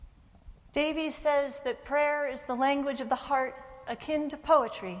Davies says that prayer is the language of the heart akin to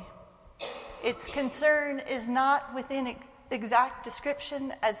poetry. Its concern is not within exact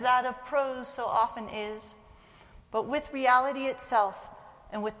description as that of prose so often is, but with reality itself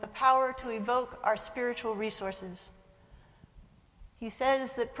and with the power to evoke our spiritual resources. He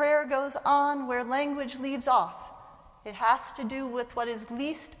says that prayer goes on where language leaves off. It has to do with what is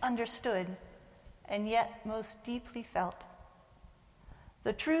least understood and yet most deeply felt.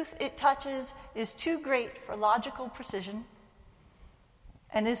 The truth it touches is too great for logical precision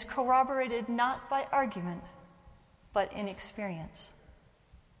and is corroborated not by argument, but in experience.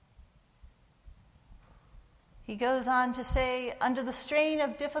 He goes on to say, under the strain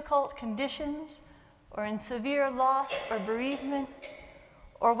of difficult conditions, or in severe loss or bereavement,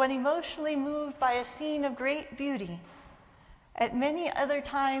 or when emotionally moved by a scene of great beauty, at many other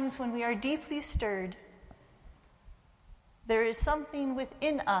times when we are deeply stirred, there is something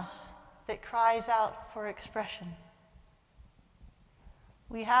within us that cries out for expression.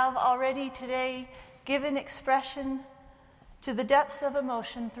 We have already today given expression to the depths of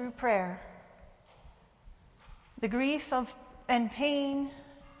emotion through prayer. The grief and pain,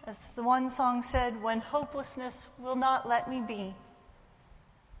 as the one song said, when hopelessness will not let me be.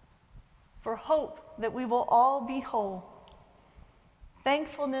 For hope that we will all be whole.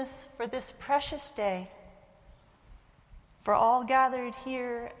 Thankfulness for this precious day. For all gathered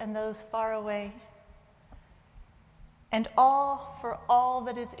here and those far away. And all for all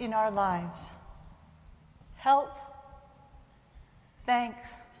that is in our lives. Help,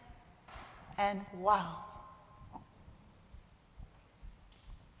 thanks, and wow.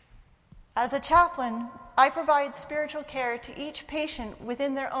 As a chaplain, I provide spiritual care to each patient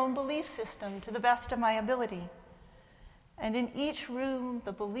within their own belief system to the best of my ability. And in each room,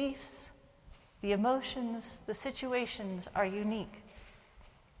 the beliefs, the emotions, the situations are unique.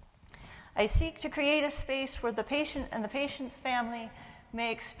 I seek to create a space where the patient and the patient's family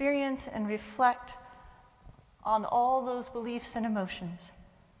may experience and reflect on all those beliefs and emotions,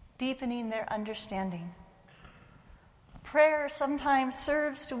 deepening their understanding. Prayer sometimes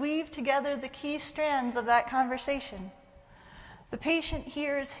serves to weave together the key strands of that conversation. The patient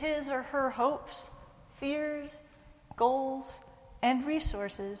hears his or her hopes, fears, goals, and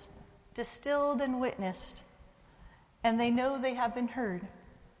resources distilled and witnessed, and they know they have been heard.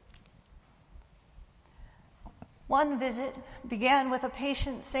 One visit began with a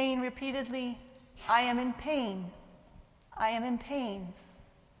patient saying repeatedly, "I am in pain, I am in pain,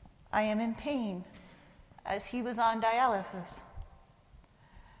 I am in pain," as he was on dialysis.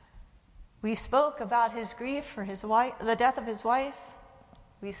 We spoke about his grief for his wife, the death of his wife.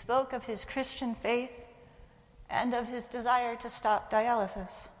 We spoke of his Christian faith and of his desire to stop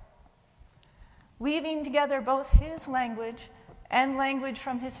dialysis. Weaving together both his language and language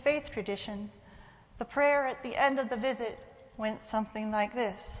from his faith tradition, the prayer at the end of the visit went something like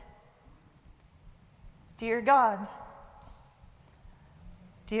this. Dear God,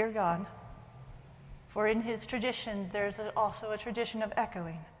 for in his tradition there's also a tradition of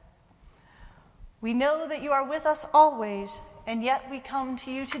echoing. We know that you are with us always, and yet we come to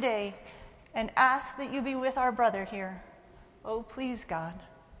you today and ask that you be with our brother here. Oh, please, God,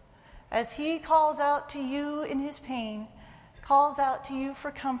 as he calls out to you in his pain, calls out to you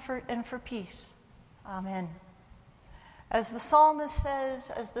for comfort and for peace. Amen. As the psalmist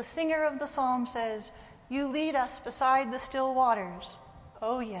says, as the singer of the psalm says, you lead us beside the still waters.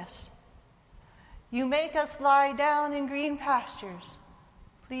 Oh, yes. You make us lie down in green pastures.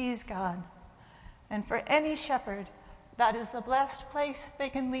 Please, God. And for any shepherd, that is the blessed place they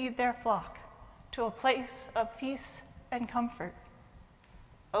can lead their flock, to a place of peace and comfort.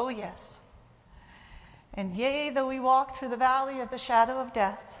 Oh, yes. And yea, though we walk through the valley of the shadow of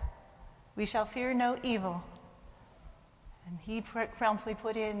death, we shall fear no evil. And he promptly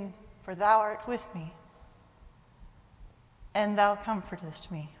put in, for thou art with me, and thou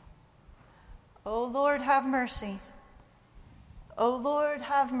comfortest me. O Lord, have mercy. O Lord,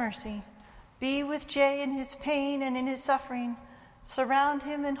 have mercy. Be with Jay in his pain and in his suffering. Surround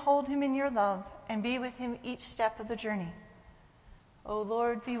him and hold him in your love, and be with him each step of the journey. O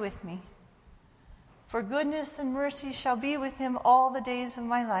Lord, be with me. For goodness and mercy shall be with him all the days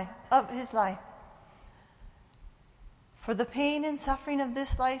of his life. For the pain and suffering of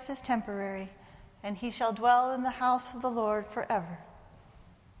this life is temporary, and he shall dwell in the house of the Lord forever.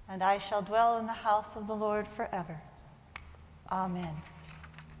 And I shall dwell in the house of the Lord forever. Amen.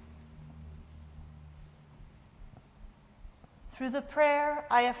 Through the prayer,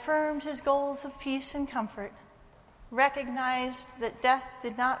 I affirmed his goals of peace and comfort, recognized that death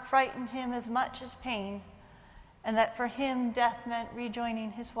did not frighten him as much as pain, and that for him death meant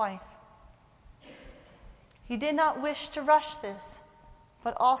rejoining his wife. He did not wish to rush this,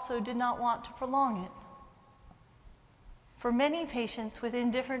 but also did not want to prolong it. For many patients within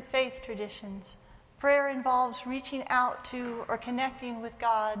different faith traditions, prayer involves reaching out to or connecting with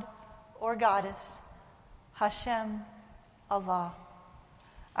God or Goddess, Hashem, Allah.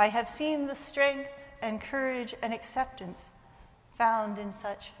 I have seen the strength and courage and acceptance found in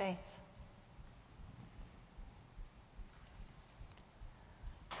such faith.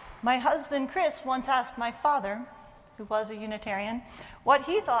 My husband, Chris, once asked my father, who was a Unitarian, what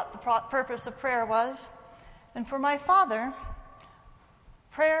he thought the purpose of prayer was. And for my father,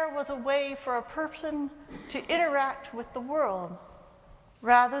 prayer was a way for a person to interact with the world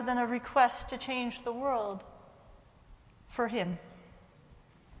rather than a request to change the world for him.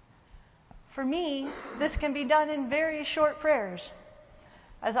 For me, this can be done in very short prayers.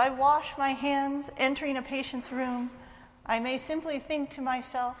 As I wash my hands entering a patient's room, I may simply think to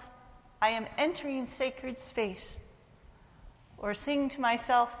myself, I am entering sacred space, or sing to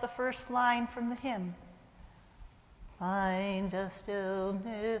myself the first line from the hymn. Find a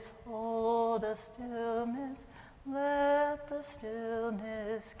stillness, hold a stillness, let the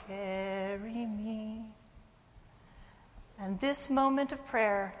stillness carry me. And this moment of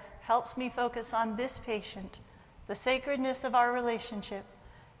prayer helps me focus on this patient, the sacredness of our relationship,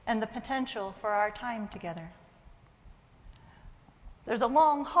 and the potential for our time together. There's a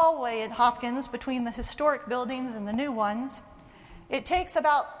long hallway at Hopkins between the historic buildings and the new ones. It takes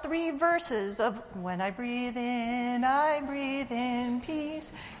about 3 verses of when I breathe in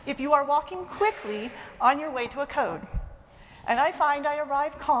peace, if you are walking quickly on your way to a code. And I find I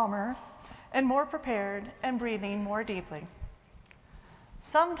arrive calmer and more prepared and breathing more deeply.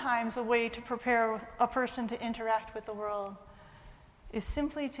 Sometimes a way to prepare a person to interact with the world is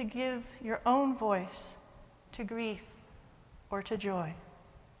simply to give your own voice to grief or to joy.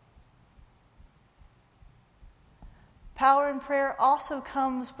 Power in prayer also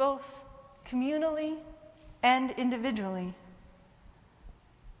comes both communally and individually.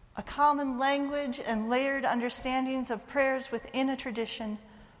 A common language and layered understandings of prayers within a tradition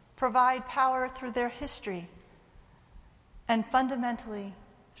provide power through their history and fundamentally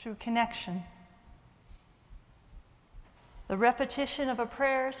through connection. The repetition of a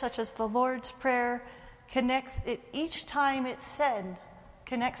prayer, such as the Lord's Prayer, connects it each time it's said,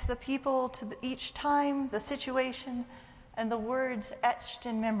 connects the people to each time, the situation, and the words etched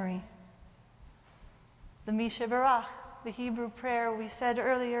in memory. The Misha Barach, the Hebrew prayer we said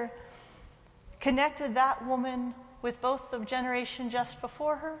earlier, connected that woman with both the generation just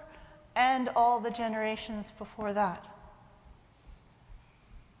before her and all the generations before that.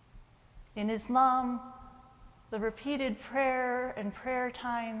 In Islam, the repeated prayer and prayer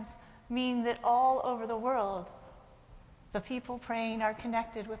times mean that all over the world, the people praying are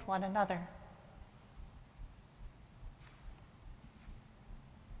connected with one another.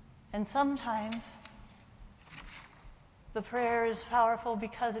 And sometimes the prayer is powerful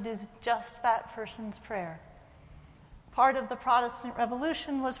because it is just that person's prayer. Part of the Protestant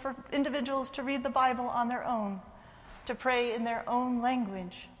Revolution was for individuals to read the Bible on their own, to pray in their own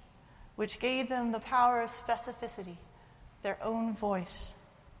language, which gave them the power of specificity, their own voice.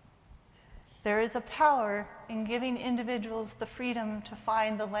 There is a power in giving individuals the freedom to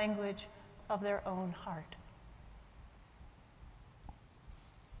find the language of their own heart.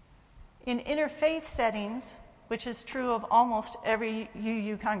 In interfaith settings, which is true of almost every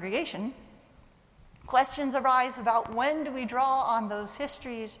UU congregation, questions arise about when do we draw on those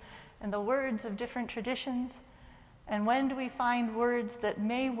histories and the words of different traditions, and when do we find words that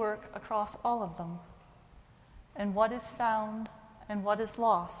may work across all of them, and what is found and what is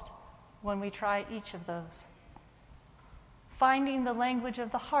lost when we try each of those. Finding the language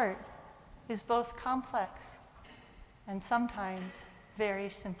of the heart is both complex and sometimes very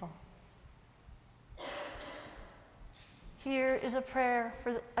simple. Here is a prayer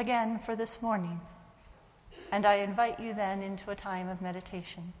for this morning, and I invite you then into a time of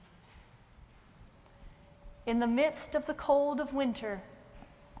meditation. In the midst of the cold of winter,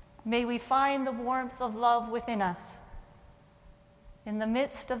 may we find the warmth of love within us. In the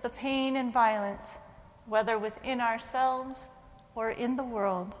midst of the pain and violence, whether within ourselves or in the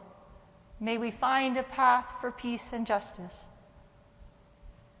world, may we find a path for peace and justice.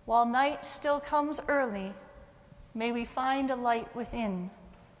 While night still comes early, may we find a light within.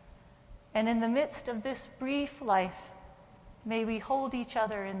 And in the midst of this brief life, may we hold each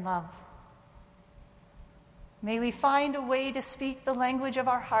other in love. May we find a way to speak the language of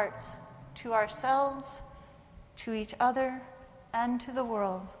our hearts to ourselves, to each other, and to the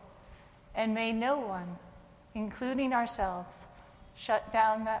world. And may no one, including ourselves, shut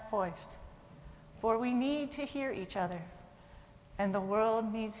down that voice. for we need to hear each other, and the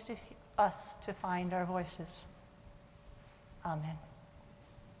world needs us to find our voices. Amen.